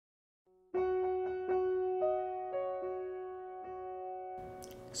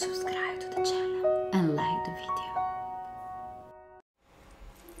Subscribe to the channel and like the video.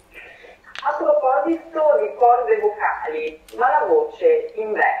 A proposito di corde vocali, ma la voce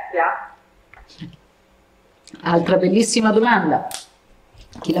invecchia? Altra bellissima domanda.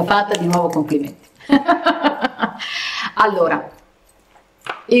 Chi l'ha fatta di nuovo complimenti. Allora,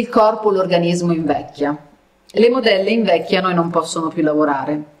 il corpo, l'organismo invecchia. Le modelle invecchiano e non possono più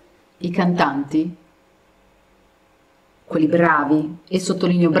lavorare. I cantanti, quelli bravi, e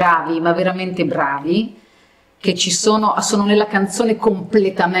sottolineo bravi, ma veramente bravi, che sono nella canzone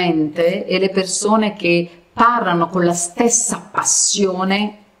completamente, e le persone che parlano con la stessa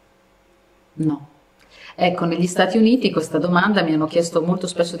passione, no. Ecco, negli Stati Uniti questa domanda mi hanno chiesto molto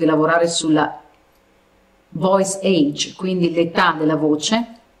spesso di lavorare sulla voice age, quindi l'età della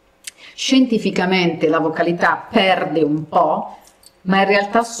voce. Scientificamente la vocalità perde un po', ma in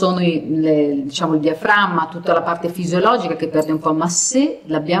realtà sono diciamo, il diaframma, tutta la parte fisiologica che perde un po', ma se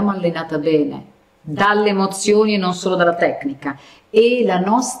l'abbiamo allenata bene, dalle emozioni e non solo dalla tecnica, e la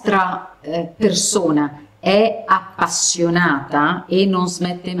nostra persona è appassionata e non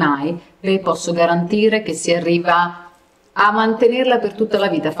smette mai, vi posso garantire che si arriva a mantenerla per tutta la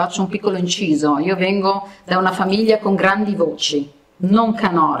vita. Faccio un piccolo inciso: io vengo da una famiglia con grandi voci, non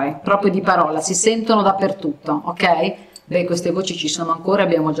canore, proprio di parola, si sentono dappertutto, ok? Beh, queste voci ci sono ancora,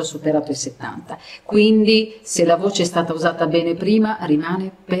 abbiamo già superato i 70, quindi se la voce è stata usata bene prima,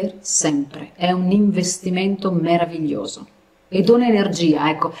 rimane per sempre, è un investimento meraviglioso e dona energia.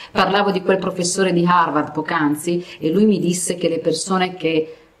 Ecco, parlavo di quel professore di Harvard poc'anzi e lui mi disse che le persone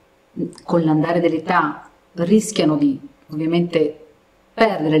che con l'andare dell'età rischiano di ovviamente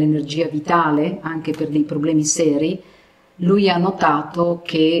perdere l'energia vitale anche per dei problemi seri, lui ha notato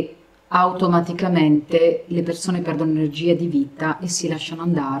che automaticamente le persone perdono energia di vita e si lasciano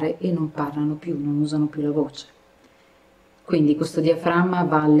andare e non parlano più, non usano più la voce. Quindi questo diaframma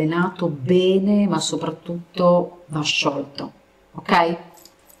va allenato bene, ma soprattutto va sciolto, ok?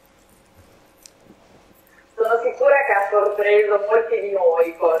 Sono sicura che ha sorpreso molti di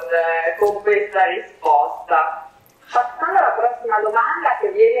noi con questa risposta. Passando alla prossima domanda, che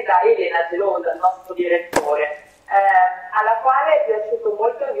viene da Elena Gelosa, il nostro direttore, alla quale è piaciuto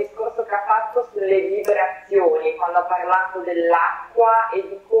molto il discorso che ha fatto sulle vibrazioni, quando ha parlato dell'acqua e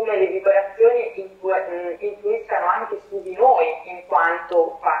di come le vibrazioni influiscano anche su di noi in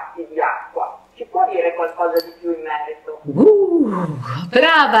quanto fatti di acqua. Ci può dire qualcosa di più in merito?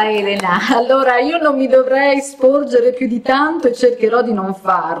 Brava Elena! Allora io non mi dovrei sporgere più di tanto e cercherò di non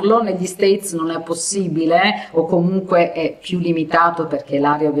farlo. Negli States non è possibile, o comunque è più limitato perché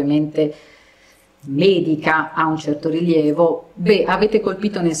l'area ovviamente medica ha un certo rilievo. Beh, avete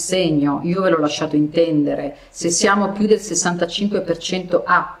colpito nel segno, io ve l'ho lasciato intendere: se siamo più del 65%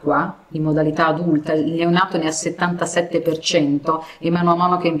 acqua in modalità adulta, il neonato ne ha 77%, e mano a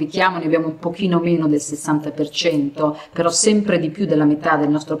mano che invecchiamo ne abbiamo un pochino meno del 60%, però sempre di più della metà del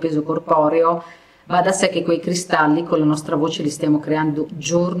nostro peso corporeo. Va da sé che quei cristalli con la nostra voce li stiamo creando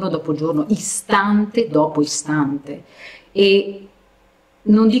giorno dopo giorno, istante dopo istante, e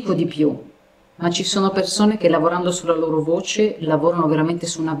non dico di più, ma ci sono persone che lavorando sulla loro voce lavorano veramente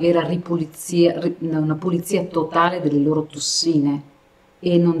su una vera ripulizia, una pulizia totale delle loro tossine,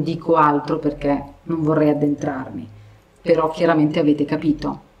 e non dico altro perché non vorrei addentrarmi, però chiaramente avete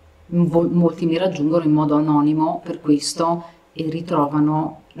capito, molti mi raggiungono in modo anonimo per questo e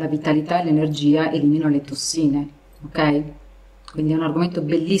ritrovano la vitalità e l'energia, eliminano le tossine, ok? Quindi è un argomento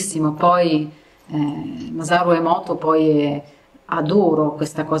bellissimo. Poi Masaru Emoto poi adoro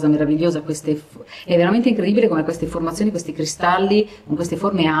questa cosa meravigliosa, è veramente incredibile come queste formazioni, questi cristalli con queste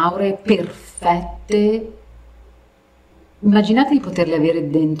forme auree perfette, immaginate di poterle avere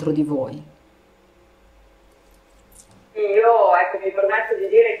dentro di voi. Io, ecco, mi permetto di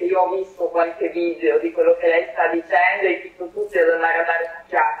dire che io ho visto qualche video di quello che lei sta dicendo e invito tutti ad andare a dare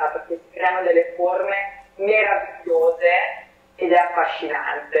un'occhiata, perché si creano delle forme meravigliose ed è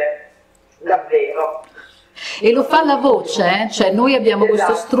affascinante, davvero. E lo fa la voce, cioè noi abbiamo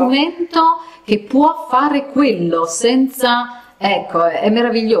questo strumento che può fare quello senza, ecco, è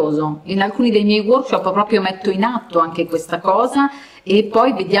meraviglioso. In alcuni dei miei workshop proprio metto in atto anche questa cosa, e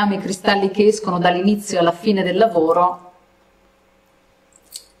poi vediamo i cristalli che escono dall'inizio alla fine del lavoro.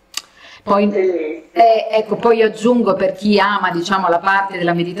 Poi, ecco, poi aggiungo, per chi ama, diciamo, la parte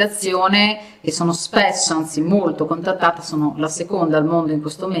della meditazione, che sono spesso, anzi molto contattata, sono la seconda al mondo in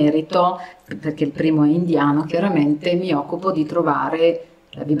questo merito, perché il primo è indiano, chiaramente mi occupo di trovare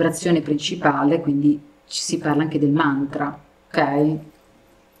la vibrazione principale, quindi ci si parla anche del mantra, ok?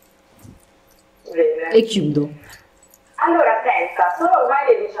 Bene. E chiudo. Allora, senti, Senta, sono ormai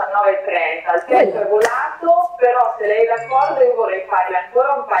le 19:30, il tempo è volato, però se lei è d'accordo io vorrei farle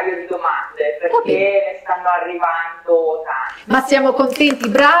ancora un paio di domande, perché ne stanno arrivando tante. Ma siamo contenti,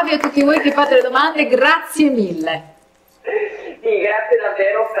 bravi a tutti voi che fate le domande, grazie mille. Sì, grazie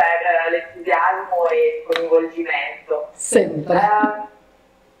davvero per l'entusiasmo e il coinvolgimento. Sempre.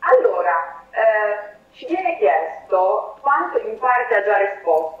 Allora, ci viene chiesto, quanto in parte ha già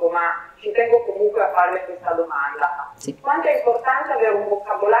risposto, ma ci tengo comunque a farle questa domanda. Sì. Quanto è importante avere un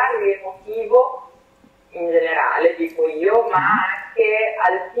vocabolario emotivo, in generale, dico io, ma anche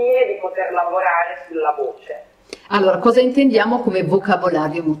al fine di poter lavorare sulla voce? Allora, cosa intendiamo come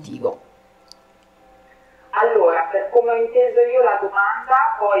vocabolario emotivo? Allora, per come ho inteso io la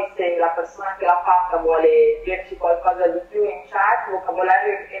domanda, poi se la persona che l'ha fatta vuole dirci qualcosa di più in chat,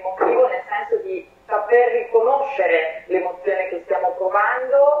 vocabolario emotivo nel senso di saper riconoscere l'emozione che stiamo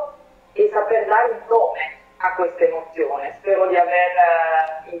provando e saper dare un nome a questa emozione. Spero di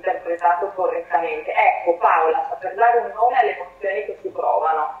aver interpretato correttamente. Ecco, Paola, saper dare un nome alle emozioni che si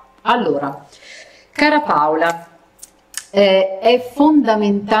provano. Allora, cara Paola, è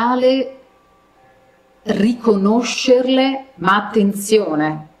fondamentale riconoscerle, ma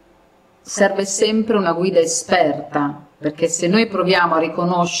attenzione, serve sempre una guida esperta, perché se noi proviamo a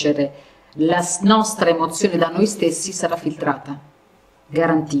riconoscere la nostra emozione da noi stessi sarà filtrata,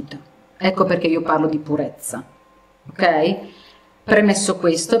 garantito. Ecco perché io parlo di purezza, ok? Premesso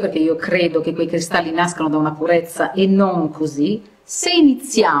questo, perché io credo che quei cristalli nascano da una purezza e non così, se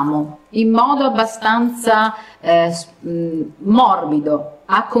iniziamo in modo abbastanza morbido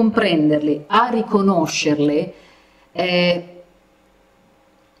a comprenderli, a riconoscerle,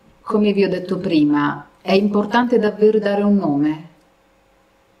 come vi ho detto prima, è importante davvero dare un nome.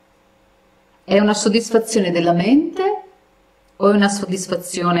 È una soddisfazione della mente o è una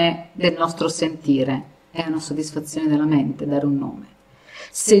soddisfazione del nostro sentire? È una soddisfazione della mente dare un nome.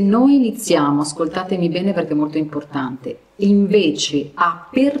 Se noi iniziamo, ascoltatemi bene perché è molto importante, invece a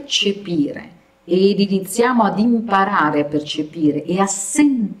percepire ed iniziamo ad imparare a percepire e a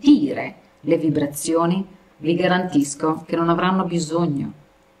sentire le vibrazioni, vi garantisco che non avranno bisogno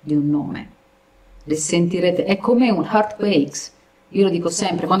di un nome. Le sentirete, è come un heartquakes. Io lo dico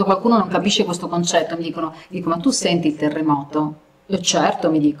sempre, quando qualcuno non capisce questo concetto mi dico, ma tu senti il terremoto? E certo,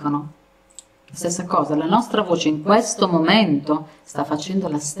 mi dicono. La stessa cosa, la nostra voce in questo momento sta facendo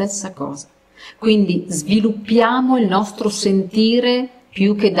la stessa cosa. Quindi sviluppiamo il nostro sentire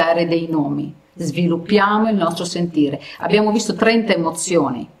più che dare dei nomi. Sviluppiamo il nostro sentire. Abbiamo visto 30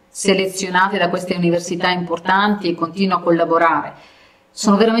 emozioni selezionate da queste università importanti e continuo a collaborare.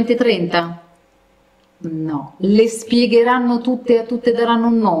 Sono veramente 30? No. Le spiegheranno tutte e a tutte daranno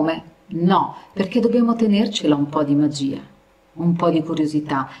un nome? No, perché dobbiamo tenercela un po' di magia, un po' di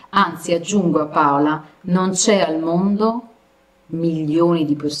curiosità. Anzi, aggiungo a Paola, non c'è al mondo, milioni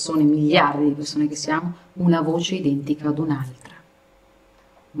di persone, miliardi di persone che siamo, una voce identica ad un'altra.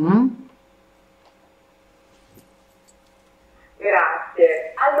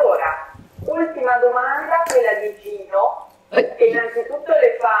 Grazie. Allora, ultima domanda, quella di Gino, che innanzitutto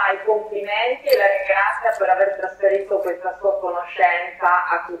le fa i complimenti e la ringrazia per aver trasferito questa sua conoscenza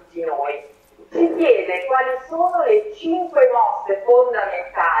a tutti noi. Si chiede quali sono le 5 mosse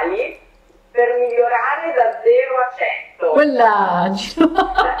fondamentali per migliorare da 0 a 100. Quella Gino,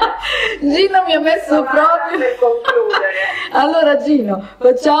 Gino mi ha messo proprio per concludere. Allora Gino,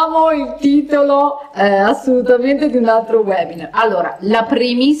 facciamo il titolo assolutamente di un altro webinar. Allora, la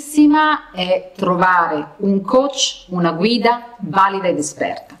primissima è trovare un coach, una guida valida ed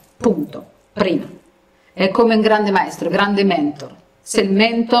esperta. Punto. Prima. È come un grande maestro, grande mentor. Se il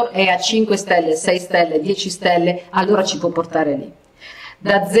mentor è a 5 stelle, 6 stelle, 10 stelle, allora ci può portare lì.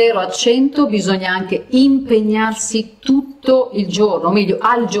 Da 0 a 100 bisogna anche impegnarsi tutto il giorno, o meglio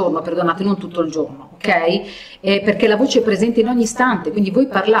al giorno, perdonate, non tutto il giorno, ok? Perché la voce è presente in ogni istante, quindi voi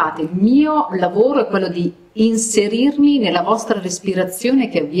parlate. Il mio lavoro è quello di inserirmi nella vostra respirazione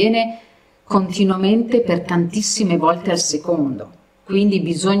che avviene continuamente per tantissime volte al secondo. Quindi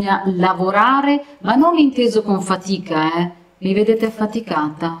bisogna lavorare, ma non inteso con fatica, Mi vedete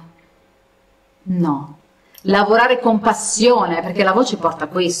affaticata? No. Lavorare con passione, perché la voce porta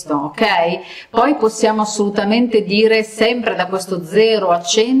questo, ok? Poi possiamo assolutamente dire, sempre da questo 0 a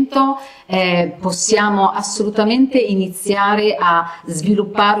 100, possiamo assolutamente iniziare a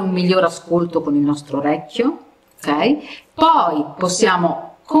sviluppare un miglior ascolto con il nostro orecchio, ok? Poi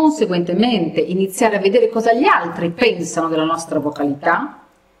possiamo conseguentemente iniziare a vedere cosa gli altri pensano della nostra vocalità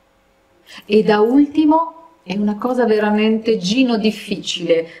e da ultimo, è una cosa veramente Gino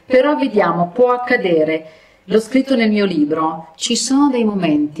difficile, però vediamo, può accadere. L'ho scritto nel mio libro, ci sono dei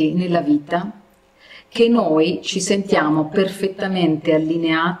momenti nella vita che noi ci sentiamo perfettamente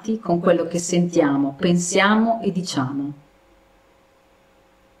allineati con quello che sentiamo, pensiamo e diciamo.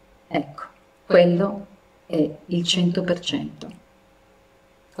 Ecco, quello è il 100%.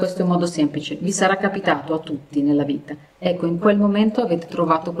 Questo è un modo semplice, vi sarà capitato a tutti nella vita. Ecco, in quel momento avete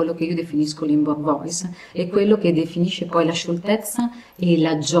trovato quello che io definisco l'Inborn Voice e quello che definisce poi la scioltezza e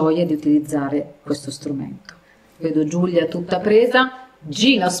la gioia di utilizzare questo strumento. Vedo Giulia tutta presa.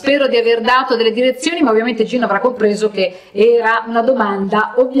 Gino, spero di aver dato delle direzioni, ma ovviamente Gino avrà compreso che era una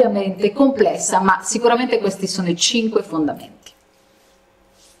domanda ovviamente complessa, ma sicuramente questi sono i 5 fondamenti.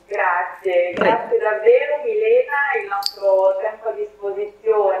 Grazie, grazie davvero Mylena, il nostro tempo a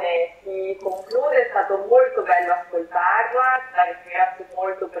disposizione si conclude, è stato molto bello ascoltarla, la ringrazio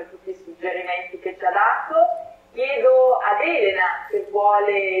molto per tutti i suggerimenti che ci ha dato. Chiedo ad Elena se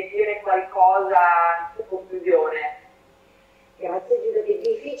vuole dire qualcosa in conclusione. Grazie Giulia, che è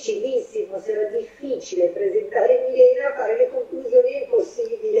difficilissimo, sarà difficile presentare Mylena, fare le conclusioni è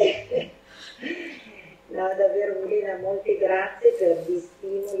impossibile. No, davvero Mylena, molte grazie per gli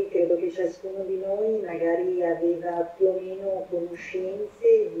stimoli, credo che ciascuno di noi magari aveva più o meno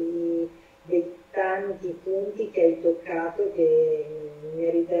conoscenze dei tanti punti che hai toccato che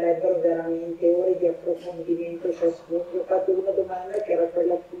meriterebbero veramente ore di approfondimento ciascuno. Ho fatto una domanda che era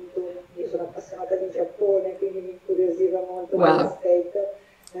quella appunto, io sono appassionata di Giappone, quindi mi incuriosiva molto quell'aspetto,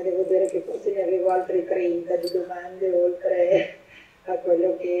 ma devo dire che forse ne avevo altre 30 di domande oltre a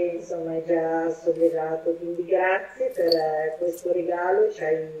quello che insomma hai già sollevato, quindi grazie per questo regalo, ci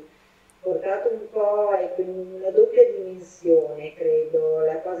hai portato un po' in una doppia dimensione, credo.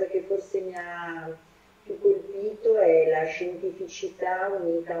 La cosa che forse mi ha più colpito è la scientificità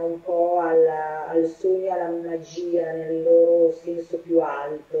unita un po' al sogno e alla magia nel loro senso più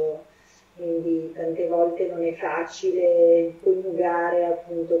alto, quindi tante volte non è facile coniugare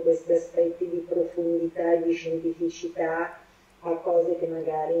appunto questi aspetti di profondità e di scientificità a cose che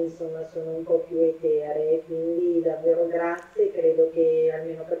magari insomma sono un po' più eteree, quindi davvero grazie, credo che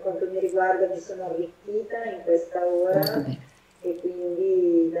almeno per quanto mi riguarda mi sono arricchita in questa ora e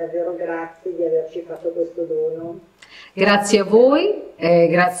quindi davvero grazie di averci fatto questo dono. Grazie a voi,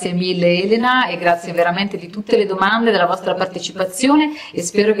 grazie mille Elena e grazie veramente di tutte le domande, della vostra partecipazione e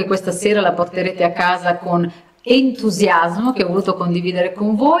spero che questa sera la porterete a casa con entusiasmo che ho voluto condividere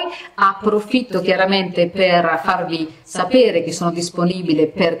con voi. Approfitto chiaramente per farvi sapere che sono disponibile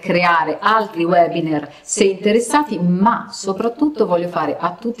per creare altri webinar se interessati, ma soprattutto voglio fare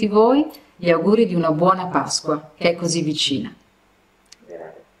a tutti voi gli auguri di una buona Pasqua che è così vicina.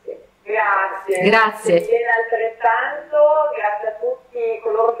 Grazie. Grazie. Mylena altrettanto, grazie a tutti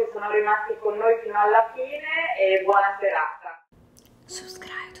coloro che sono rimasti con noi fino alla fine e buona serata.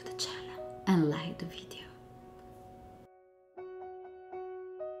 Subscribe.